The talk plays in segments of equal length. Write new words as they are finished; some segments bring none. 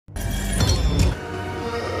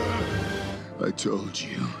I told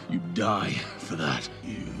you, you'd die for that.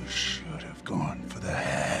 You should have gone for the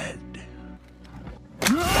head.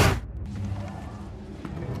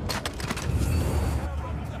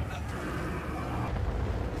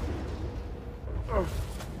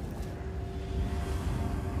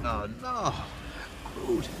 Oh no,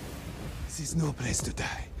 Groot. This is no place to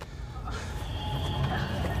die.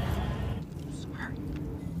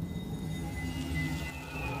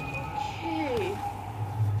 Okay.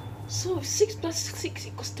 So 6 plus 6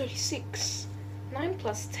 equals 36. 9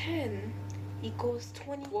 plus 10 equals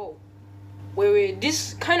 20. Whoa. Wait.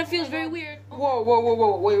 This kind of feels very weird. Whoa.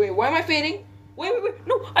 Wait. Why am I fading? Wait.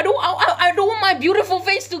 No, I don't want my beautiful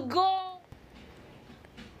face to go.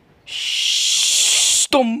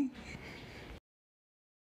 Stum.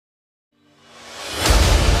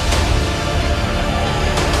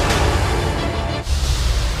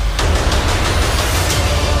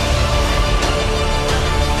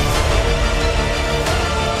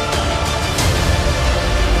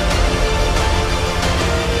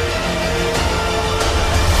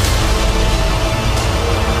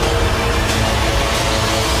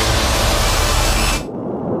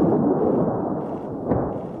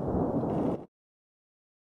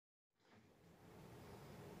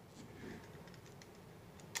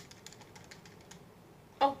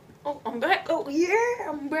 Oh, I'm back. Oh, yeah,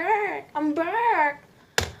 I'm back.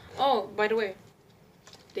 Oh, by the way,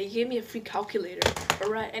 they gave me a free calculator.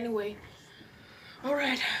 Alright, anyway.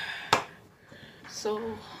 Alright. So,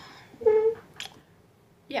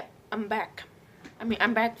 yeah, I'm back. I mean,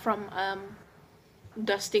 I'm back from,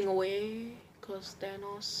 dusting away, because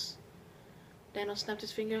Thanos snapped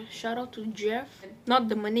his finger. Shout out to Jeff. Not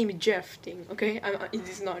the my name is Jeff thing, okay? It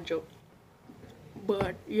is not a joke.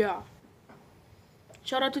 But, yeah.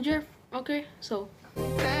 Shout out to Jeff. Okay, so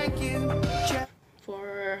Thank you, Jeff,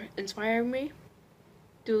 for inspiring me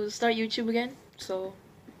to start YouTube again. So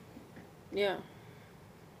yeah.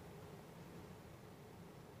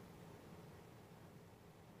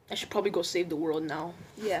 I should probably go save the world now.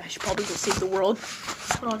 Yeah, I should probably go save the world.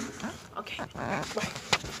 Hold on. Okay. Bye.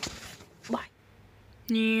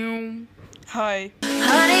 Hi.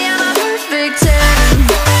 Honey, I'm a perfect 10.